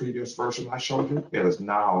opposed to the previous version I showed you, it is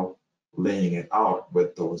now laying it out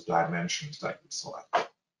with those dimensions that you select.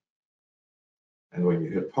 And when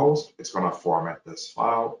you hit post, it's going to format this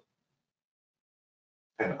file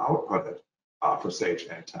and output it for Sage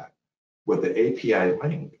Intacct. With the API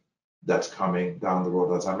link that's coming down the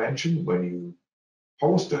road, as I mentioned, when you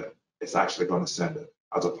post it, it's actually going to send it,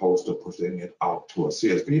 as opposed to pushing it out to a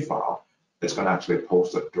CSV file. It's going to actually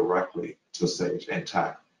post it directly to Sage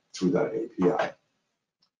Intacct through that API.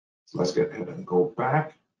 So let's get ahead and go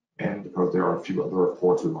back. And because there are a few other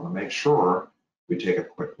reports we want to make sure we take a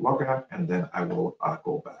quick look at, and then I will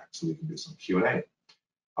go back so we can do some Q&A.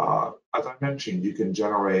 As I mentioned, you can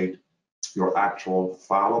generate your actual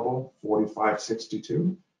fileable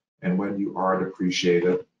 4562, and when you are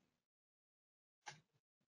depreciated,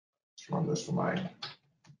 let's run this for my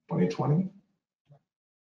 2020.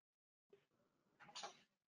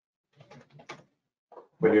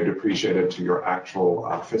 When you're depreciated to your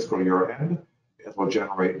actual fiscal year end, it will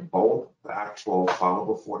generate both the actual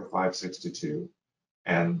fileable 4562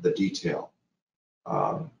 and the detail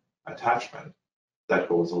attachment that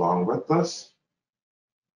goes along with this.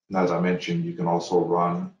 And as I mentioned, you can also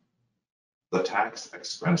run the tax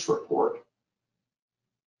expense report,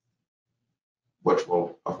 which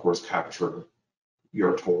will, of course, capture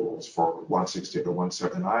your totals for 160 to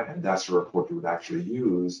 179, and that's the report you would actually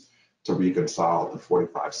use to reconcile the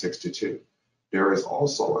 4562. There is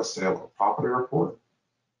also a sale of property report.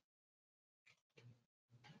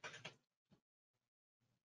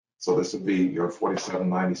 So this would be your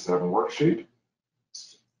 4797 worksheet.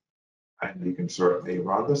 And you can certainly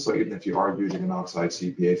run this. So even if you are using an outside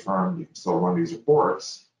CPA firm, you can still run these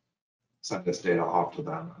reports, send this data off to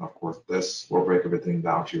them. And of course, this will break everything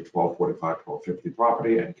down to your 1245, 1250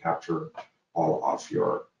 property and capture all of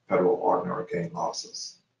your federal ordinary gain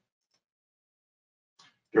losses.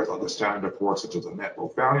 There's other standard reports such as a net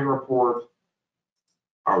book value report,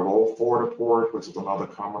 our roll forward report, which is another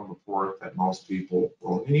common report that most people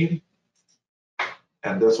will need.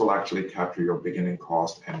 And this will actually capture your beginning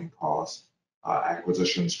cost, ending cost,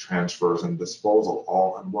 acquisitions, transfers, and disposal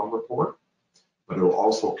all in one report. But it will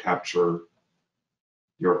also capture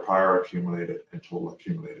your prior accumulated and total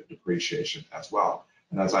accumulated depreciation as well.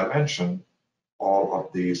 And as I mentioned, all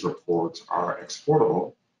of these reports are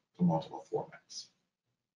exportable to multiple formats.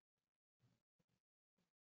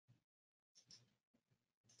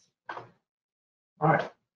 All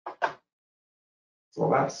right, so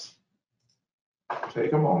let's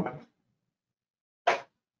take a moment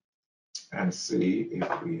and see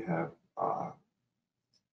if we have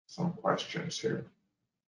some questions here.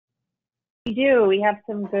 We do. We have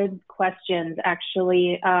some good questions,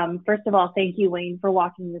 actually. First of all, thank you, Wayne, for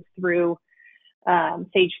walking us through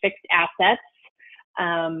Sage Fixed Assets.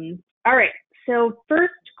 All right, so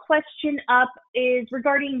first question up is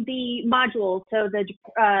regarding the modules. So the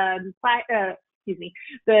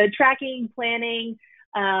the tracking, planning,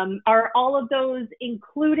 are all of those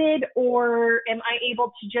included, or am I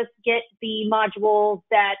able to just get the modules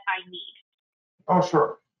that I need? Oh,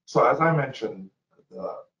 sure. So as I mentioned,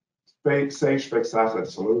 the Sage Fixed Asset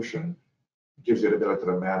solution gives you the ability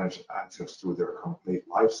to manage assets through their complete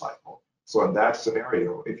life cycle. So in that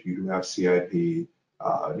scenario, if you do have CIP, you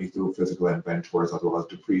do physical inventories as well as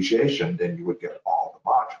depreciation, then you would get all the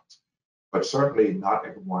modules. But certainly not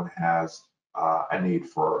everyone has a need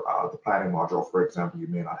for the planning module. For example, you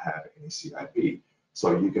may not have any CIP.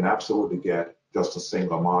 So you can absolutely get just a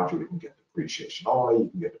single module. You can get depreciation only, you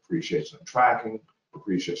can get depreciation and tracking,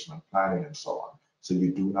 depreciation and planning, and so on. So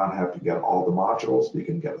you do not have to get all the modules, you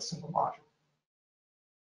can get a single module.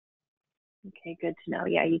 Okay, good to know.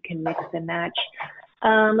 Yeah, you can mix and match.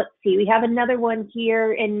 Let's see, we have another one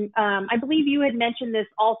here, and I believe you had mentioned this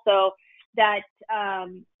also, that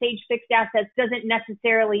Sage Fixed Assets doesn't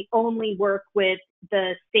necessarily only work with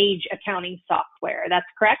the Sage accounting software. That's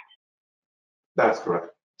correct? That's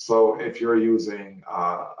correct. So if you're using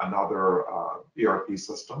another ERP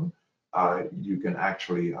system, you can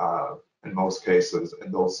actually, in most cases,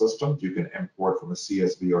 in those systems, you can import from a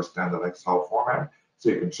CSV or standard Excel format. So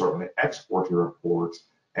you can certainly export your reports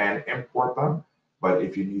and import them. But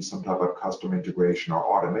if you need some type of custom integration or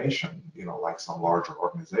automation, you know, like some larger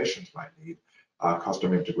organizations might need,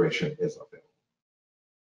 custom integration is available.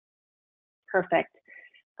 Perfect.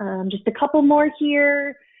 Just a couple more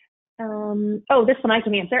here. Oh, this one I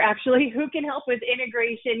can answer, actually. Who can help with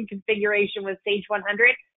integration configuration with Sage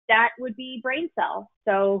 100? That would be BrainSell.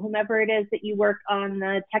 So whomever it is that you work on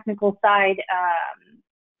the technical side,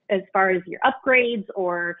 as far as your upgrades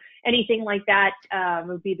or anything like that,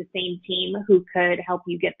 would be the same team who could help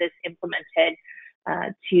you get this implemented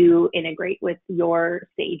to integrate with your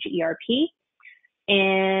Sage ERP.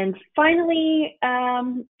 And finally,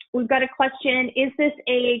 we've got a question. Is this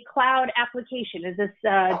a cloud application? Is this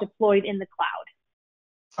deployed in the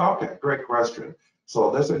cloud? Okay, great question.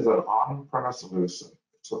 So this is an on-premise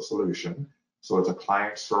solution. So it's a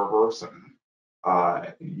client server. So,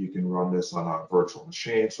 you can run this on a virtual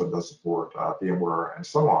machine, so it does support VMware and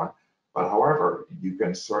so on. But however, you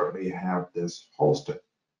can certainly have this hosted.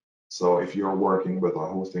 So if you're working with a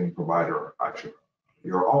hosting provider, actually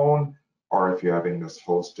your own, or if you're having this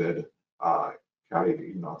hosted,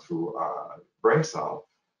 through BrainSell,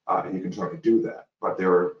 you can certainly do that. But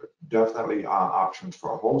there are definitely options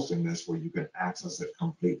for hosting this where you can access it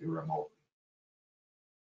completely remotely.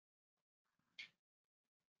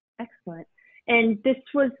 Excellent. And this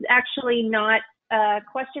was actually not a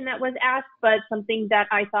question that was asked, but something that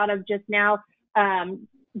I thought of just now.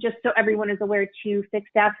 Just so everyone is aware too,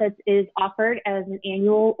 Fixed Assets is offered as an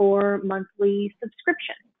annual or monthly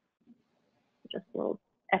subscription. Just a little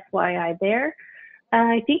FYI there.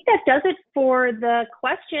 I think that does it for the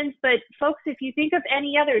questions, but folks, if you think of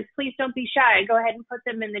any others, please don't be shy. Go ahead and put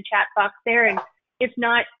them in the chat box there. And if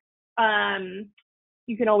not,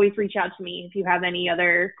 you can always reach out to me if you have any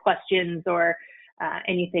other questions or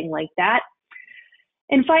anything like that.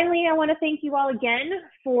 And finally, I want to thank you all again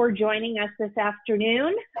for joining us this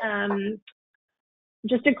afternoon.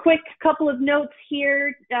 Just a quick couple of notes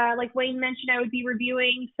here. Like Wayne mentioned, I would be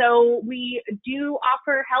reviewing. So we do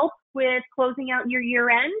offer help with closing out your year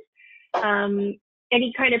end.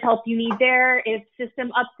 Any kind of help you need there. If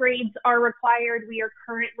system upgrades are required, we are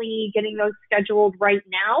currently getting those scheduled right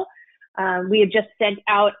now. We have just sent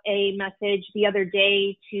out a message the other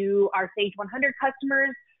day to our Sage 100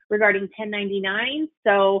 customers regarding 1099.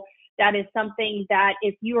 So that is something that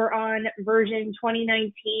if you are on version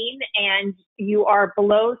 2019 and you are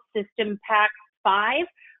below System Pack 5,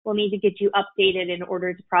 we'll need to get you updated in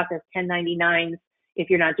order to process 1099s if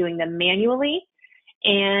you're not doing them manually.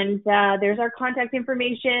 And there's our contact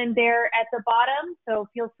information there at the bottom, so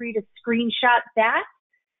feel free to screenshot that.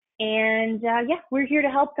 And yeah, we're here to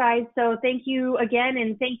help, guys. So thank you again,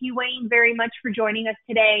 and thank you, Wayne, very much for joining us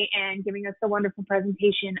today and giving us a wonderful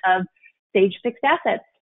presentation of Sage Fixed Assets.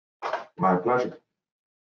 My pleasure.